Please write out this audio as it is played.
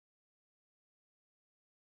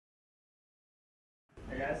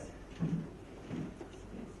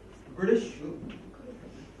There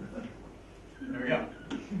we go.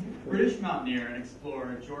 British mountaineer and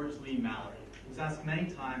explorer George Lee Mallory was asked many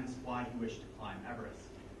times why he wished to climb Everest.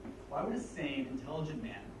 Why would a sane, intelligent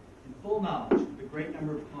man, in full knowledge of the great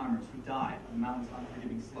number of climbers who died on the mountain's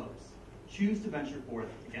unforgiving slopes, choose to venture forth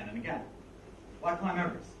again and again? Why climb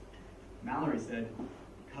Everest? Mallory said,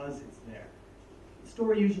 because it's there. The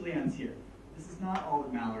story usually ends here. This is not all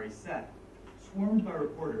that Mallory said. Swarmed by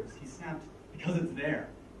reporters, he snapped, because it's there,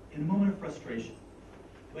 in a moment of frustration.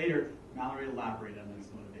 Later, Mallory elaborated on his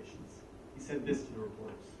motivations. He said this to the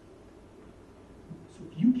reporters. So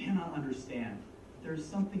if you cannot understand that there is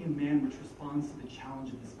something in man which responds to the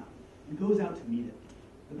challenge of this mountain and goes out to meet it,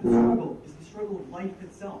 that the struggle is the struggle of life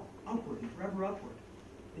itself, upward and forever upward,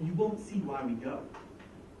 then you won't see why we go.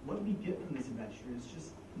 What we get from this adventure is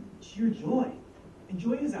just sheer joy. And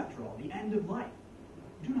joy is, after all, the end of life.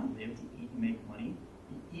 We do not live to eat and make money.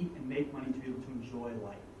 We eat and make money to be able to enjoy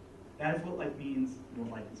life. That is what life means and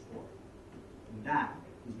what life is for. And that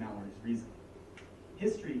was Mallory's reason.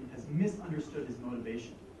 History has misunderstood his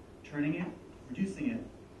motivation, turning it, reducing it,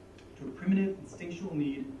 to a primitive, instinctual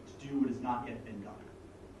need to do what has not yet been done.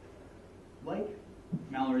 Like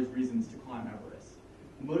Mallory's reasons to climb Everest,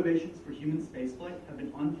 the motivations for human spaceflight have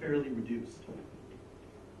been unfairly reduced.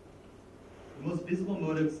 The most visible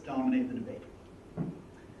motives dominate the debate.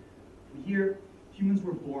 And here, humans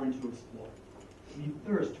were born to explore. We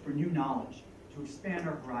thirst for new knowledge, to expand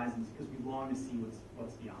our horizons because we long to see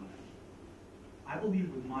what's beyond them. I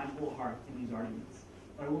believe with my whole heart in these arguments,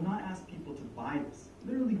 but I will not ask people to buy this,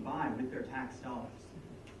 literally buy with their tax dollars,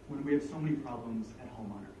 when we have so many problems at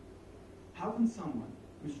home on Earth. How can someone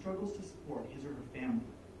who struggles to support his or her family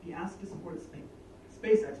be asked to support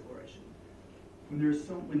space exploration when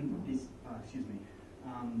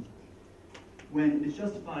when it is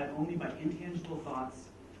justified only by intangible thoughts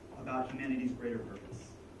about humanity's greater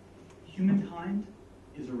purpose? Humankind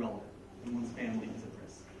is irrelevant when one's family is at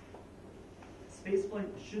risk. Spaceflight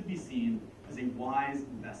should be seen as a wise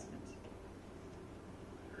investment.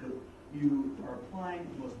 You are applying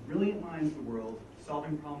the most brilliant minds in the world,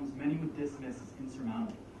 solving problems many would dismiss as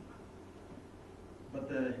insurmountable. But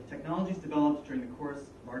the technologies developed during the course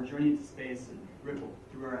of our journey into space ripple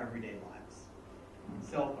through our everyday lives.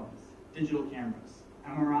 Cell phones, digital cameras,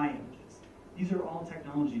 MRI images. These are all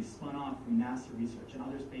technologies spun off from NASA research and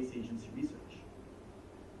other space agency research.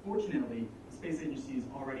 Fortunately, the space agencies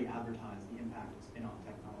already advertise the impact of spin-off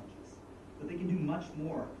technologies, but they can do much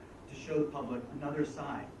more to show the public another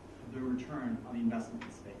side of the return on the investment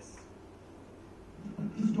in space.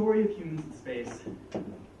 The story of humans in space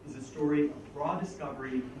is a story of broad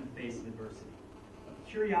discovery in the face of adversity, of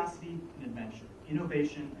curiosity and adventure,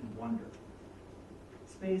 innovation and wonder.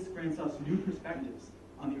 Space grants us new perspectives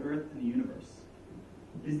on the Earth and the universe.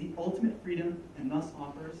 It is the ultimate freedom and thus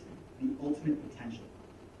offers the ultimate potential.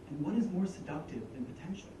 And what is more seductive than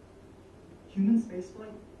potential? Human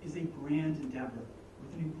spaceflight is a grand endeavor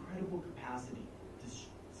with an incredible capacity to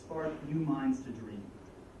spark new minds to dream.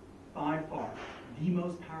 By far, the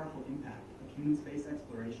most powerful impact of human space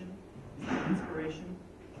exploration is the inspiration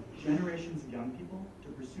of generations of young people to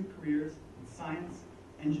pursue careers in science,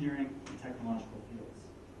 engineering, and technological fields.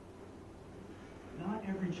 Not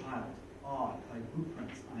every child awed by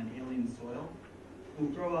blueprints on an alien soil will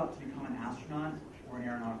grow up to become an astronaut or an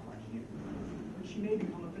aeronautical engineer. But she may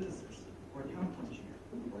become a physicist, or a chemical engineer,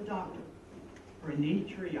 or a doctor. Her innate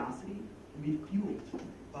curiosity will be fueled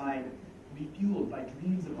by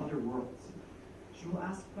dreams of other worlds. She will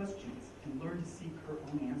ask questions and learn to seek her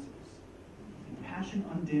own answers. In passion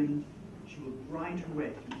undimmed, she will grind her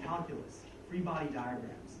way through calculus, free body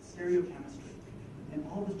diagrams, stereochemistry, and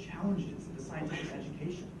all the challenges of the scientific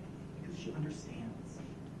education, because she understands.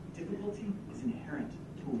 Difficulty is inherent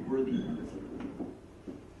to a worthy pursuit.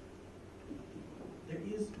 There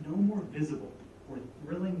is no more visible or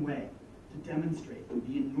thrilling way to demonstrate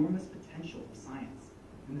the enormous potential of science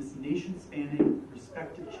than this nation-spanning,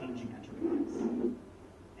 perspective-changing enterprise.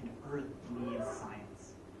 And Earth needs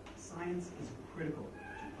science. Science is critical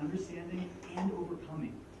to understanding and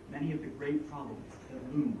overcoming many of the great problems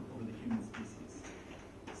that loom over the human species.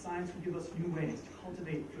 Science will give us new ways to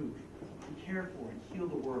cultivate food, to care for and heal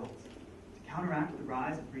the world, to counteract the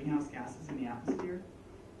rise of greenhouse gases in the atmosphere,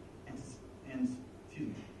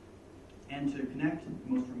 and to connect the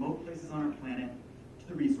most remote places on our planet to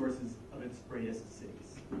the resources of its greatest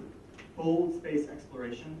cities. Bold space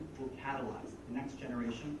exploration will catalyze the next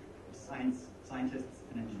generation of scientists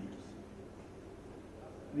and engineers.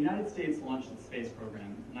 When the United States launched its space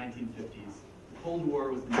program in the 1950s, the Cold War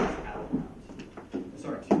was the next battleground.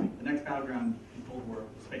 The next battleground in the Cold War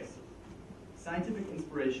was space. Scientific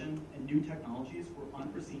inspiration and new technologies were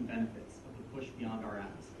unforeseen benefits of the push beyond our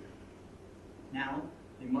atmosphere. Now,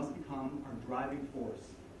 they must become our driving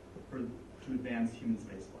force to advance human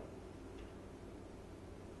spaceflight.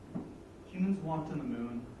 Humans walked on the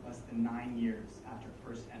moon less than 9 years after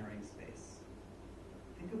first entering space.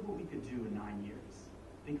 Think of what we could do in 9 years.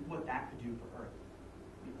 Think of what that could do for Earth.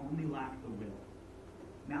 We only lack the will.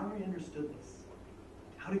 Mallory understood this.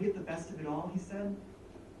 How to get the best of it all, he said?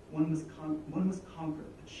 One must conquer,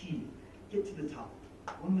 achieve, get to the top.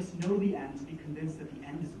 One must know the end to be convinced that the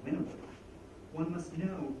end is winnable. One must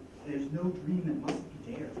know there's no dream that mustn't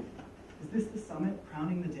be dared. Is this the summit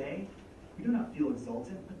crowning the day? We do not feel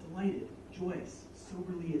exultant, but delighted, joyous,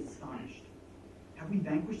 soberly astonished. Have we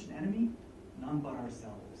vanquished an enemy? None but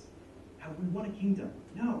ourselves. Have we won a kingdom?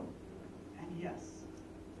 No. And yes,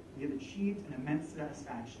 we have achieved an immense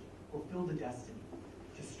satisfaction, fulfilled a destiny,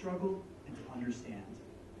 to struggle and to understand.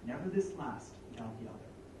 Never this last without the other.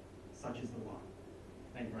 Such is the law.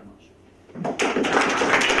 Thank you very much.